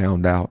what I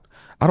found out?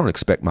 I don't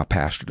expect my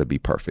pastor to be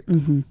perfect.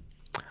 Mm-hmm.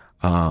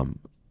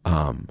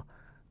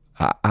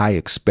 I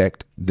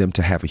expect them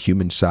to have a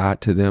human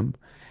side to them,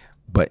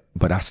 but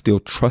I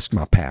still trust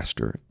my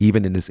pastor,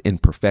 even in his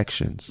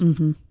imperfections.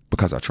 Mm-hmm.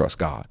 Because I trust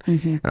God.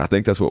 Mm-hmm. And I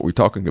think that's what we're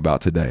talking about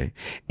today.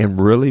 And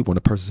really, when a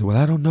person says, well,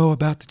 I don't know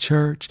about the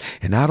church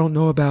and I don't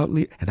know about,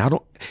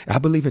 I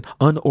believe in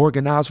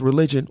unorganized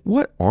religion.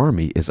 What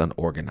army is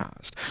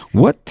unorganized?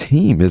 What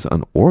team is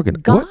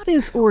unorganized? God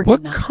is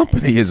organized. What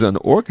company is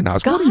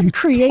unorganized? God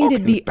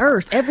created the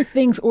earth.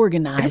 Everything's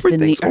organized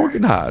in the earth.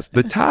 Organized.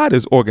 The tide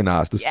is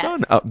organized. The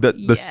sun,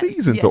 the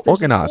seasons are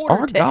organized.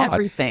 Our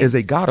God is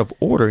a God of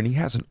order, and he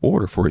has an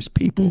order for his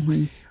people.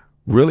 Mm-hmm.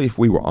 Really, if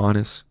we were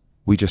honest,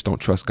 we just don't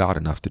trust God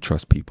enough to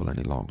trust people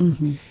any longer.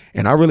 Mm-hmm.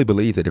 And I really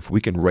believe that if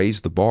we can raise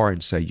the bar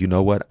and say, you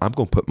know what, I'm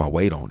going to put my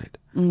weight on it.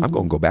 Mm-hmm. I'm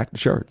going to go back to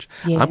church.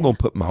 Yeah. I'm going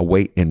to put my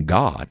weight in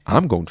God.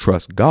 I'm going to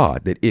trust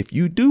God that if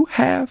you do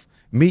have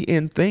me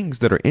in things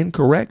that are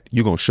incorrect,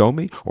 you're going to show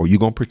me or you're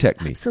going to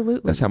protect me.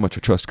 Absolutely. That's how much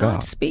I trust God.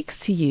 God speaks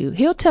to you.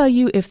 He'll tell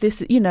you if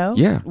this,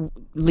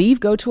 leave,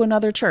 go to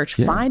another church.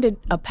 Yeah. Find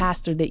a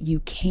pastor that you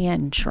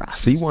can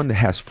trust. See one that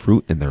has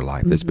fruit in their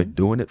life, that's been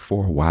doing it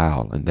for a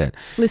while, and that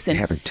Listen,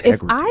 have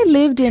integrity. If I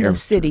lived in a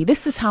city,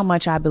 this is how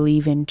much I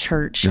believe in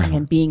church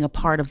and being a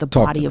part of the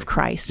body of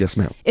Christ. Yes,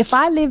 ma'am. If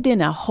I lived in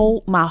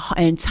my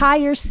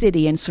entire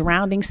city and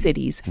surrounding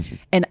cities,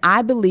 and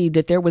I believed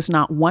that there was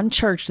not one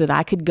church that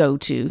I could go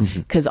to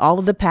because all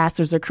of the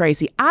pastors are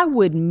crazy, I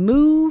would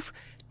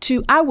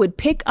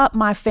pick up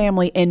my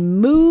family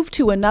and move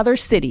to another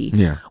city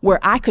where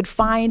I could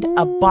find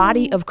a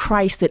body of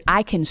Christ that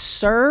I can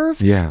serve,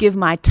 give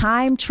my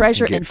time,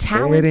 treasure, and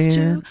talents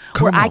to,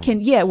 where I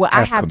can,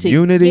 I have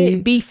community.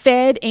 To be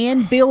fed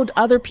and build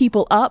other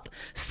people up,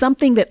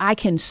 something that I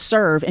can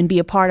serve and be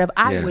a part of.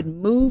 I would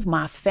move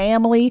my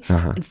family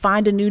and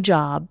find a new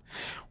job.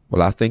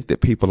 Well, I think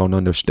that people don't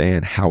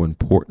understand how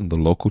important the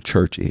local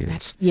church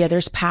is.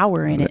 There's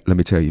power in it. Let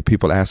me tell you,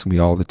 people ask me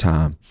all the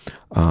time,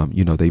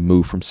 they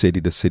move from city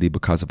to city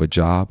because of a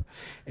job.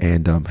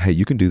 And hey,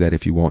 you can do that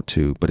if you want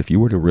to. But if you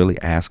were to really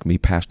ask me,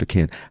 Pastor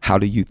Ken, how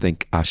do you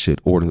think I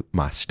should order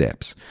my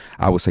steps?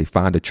 I would say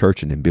find a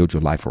church and then build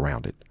your life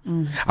around it.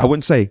 I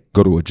wouldn't say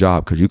go to a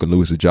job because you can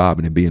lose a job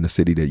and then be in a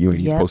city that you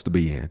ain't supposed to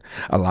be in.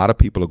 A lot of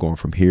people are going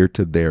from here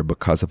to there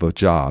because of a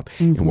job.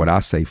 And what I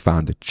say,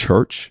 find the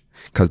church.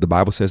 Because the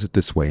Bible says it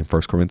this way in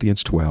 1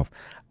 Corinthians 12,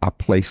 I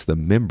place the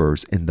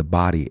members in the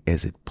body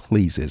as it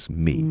pleases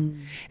me.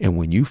 And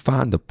when you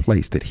find the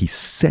place that he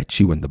sets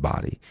you in the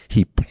body,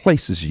 he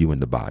places you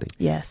in the body.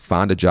 Yes.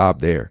 Find a job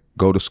there,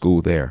 go to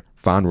school there,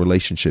 find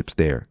relationships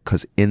there.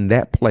 Because in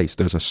that place,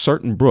 there's a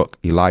certain brook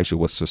Elijah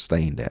was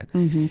sustained at.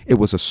 It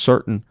was a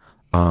certain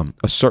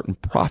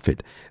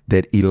prophet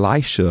that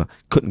Elisha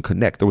couldn't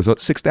connect. There was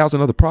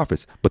 6,000 other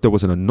prophets, but there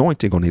was an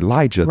anointing on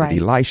Elijah that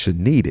Elisha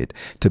needed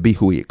to be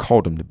who he had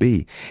called him to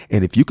be.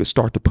 And if you could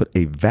start to put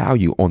a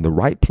value on the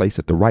right place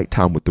at the right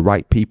time with the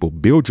right people,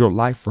 build your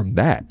life from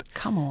that.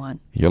 Come on.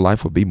 Your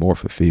life will be more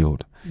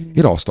fulfilled.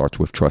 It all starts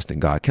with trusting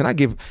God. Can I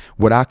give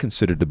what I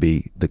consider to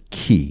be the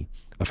key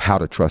of how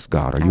to trust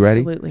God? Are you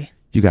ready? Absolutely.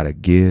 You got to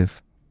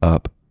give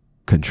up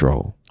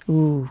control.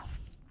 Ooh.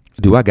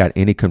 Do I got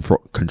any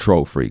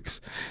control freaks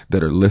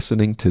that are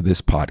listening to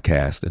this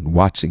podcast and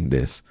watching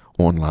this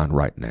online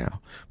right now?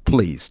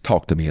 Please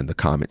talk to me in the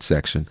comment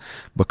section,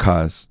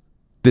 because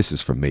this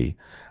is for me.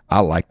 I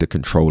like to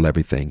control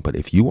everything. But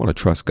if you want to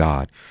trust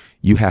God,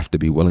 you have to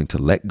be willing to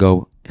let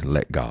go and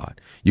let God.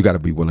 You got to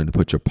be willing to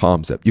put your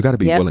palms up. You got to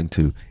be willing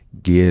to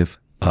give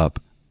up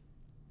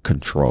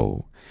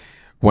control.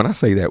 When I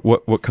say that,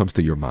 what comes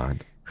to your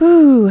mind?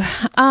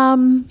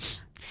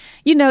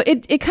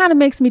 It kind of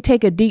makes me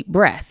take a deep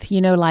breath,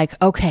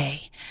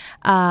 okay,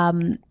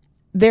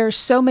 there's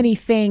so many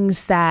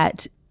things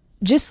that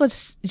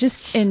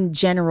just in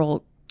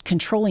general,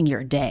 controlling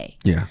your day.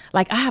 Yeah.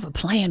 Like I have a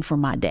plan for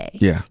my day.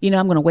 Yeah. You know,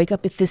 I'm going to wake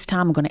up at this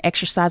time. I'm going to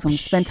exercise. I'm going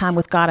to spend time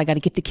with God. I got to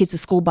get the kids to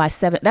school by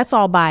 7. That's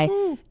all by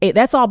 8.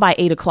 That's all by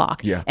 8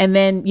 o'clock. Yeah. And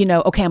then, you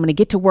know, okay, I'm going to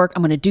get to work.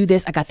 I'm going to do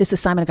this. I got this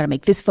assignment. I got to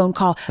make this phone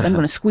call. I'm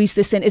going to squeeze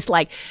this in. It's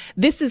like,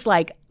 this is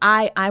like,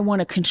 I want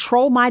to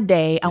control my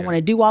day. I want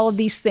to do all of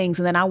these things.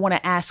 And then I want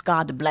to ask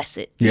God to bless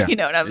it. Yeah. You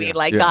know what I mean? Yeah.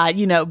 Like, Yeah. God,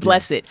 you know,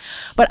 bless it.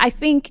 But I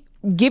think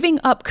giving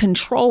up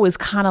control is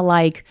kind of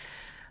like,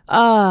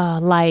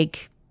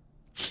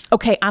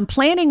 okay, I'm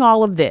planning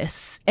all of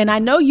this, and I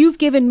know you've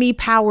given me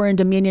power and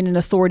dominion and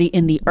authority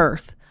in the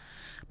earth,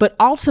 but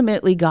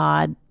ultimately,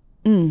 God,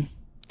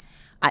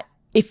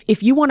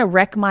 if you want to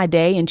wreck my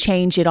day and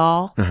change it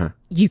all,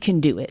 you can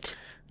do it.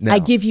 Now, I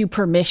give you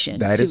permission.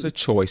 That is a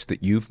choice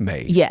that you've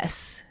made.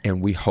 Yes.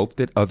 And we hope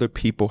that other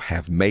people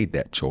have made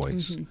that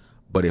choice.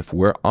 But if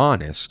we're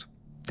honest,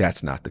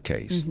 that's not the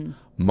case.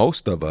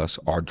 Most of us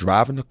are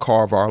driving the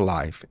car of our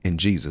life and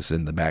Jesus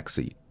in the back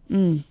seat.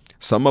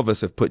 Some of us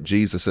have put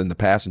Jesus in the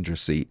passenger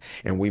seat,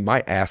 and we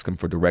might ask him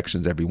for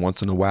directions every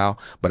once in a while,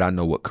 but I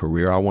know what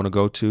career I want to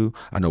go to.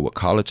 I know what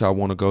college I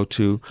want to go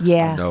to.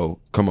 Yeah. I know,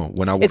 come on,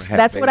 when I want to have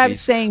That's babies, what I was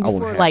saying I wanna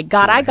before, have like,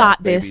 God, 2.5 I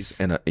got babies this.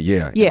 And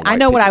Yeah, and I white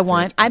know what picket I fence.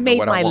 want. I know made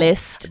what my want.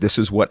 list. This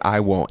is what I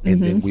want.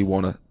 And then we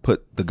want to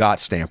put the God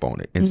stamp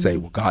on it and say,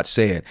 well, God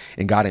said,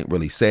 and God ain't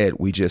really said.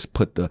 We just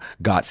put the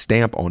God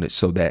stamp on it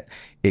so that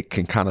it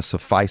can kind of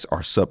suffice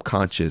our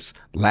subconscious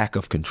lack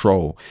of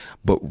control.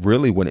 But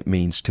really what it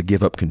means to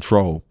give up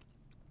control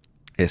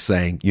is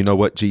saying, you know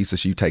what,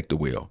 Jesus, you take the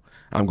wheel.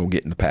 I'm going to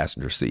get in the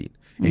passenger seat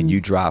and you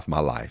drive my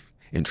life.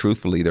 And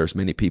truthfully, there's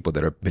many people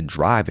that have been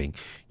driving.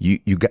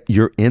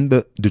 You're in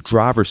the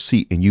driver's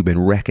seat and you've been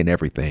wrecking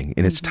everything.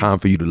 And it's time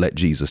for you to let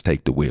Jesus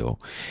take the wheel.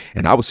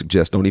 And I would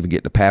suggest don't even get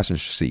in the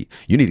passenger seat.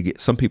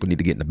 Some people need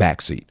to get in the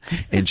back seat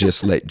and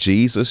just let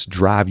Jesus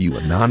drive you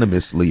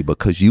anonymously,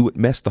 because you would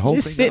mess the whole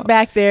Just thing sit up.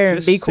 back there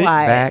Just and be sit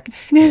quiet. back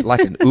and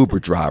like an Uber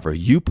driver.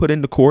 You put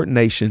in the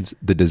coordinations,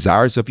 the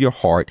desires of your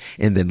heart,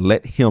 and then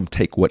let him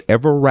take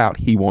whatever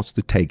route he wants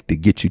to take to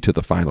get you to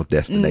the final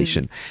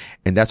destination.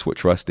 And that's what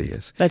trust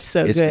is. That's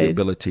so It's good. the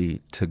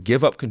ability to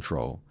give up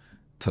control,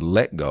 to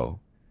let go,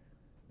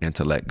 and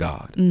to let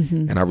God.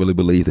 And I really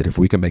believe that if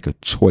we can make a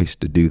choice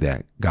to do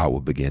that, God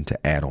will begin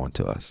to add on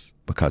to us,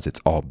 because it's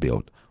all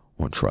built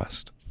on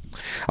trust.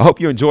 I hope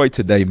you enjoyed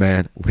today,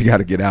 man. We got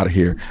to get out of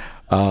here.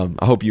 I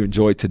hope you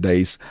enjoyed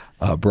today's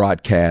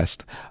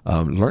broadcast,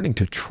 learning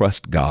to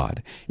trust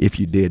God. If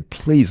you did,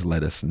 please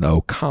let us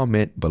know.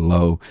 Comment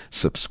below,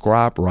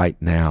 subscribe right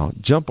now,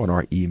 jump on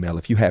our email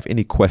if you have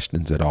any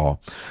questions at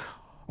all.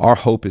 Our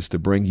hope is to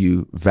bring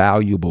you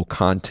valuable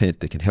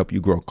content that can help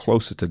you grow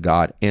closer to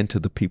God and to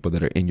the people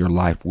that are in your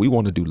life. We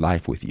want to do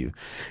life with you.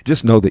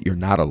 Just know that you're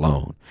not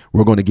alone.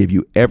 We're going to give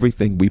you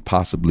everything we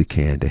possibly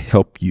can to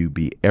help you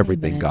be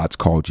everything God's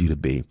called you to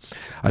be.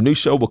 A new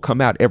show will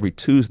come out every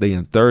Tuesday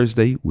and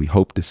Thursday. We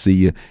hope to see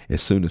you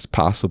as soon as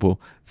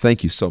possible.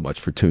 Thank you so much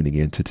for tuning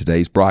in to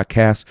today's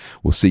broadcast.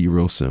 We'll see you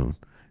real soon.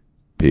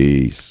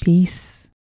 Peace. Peace.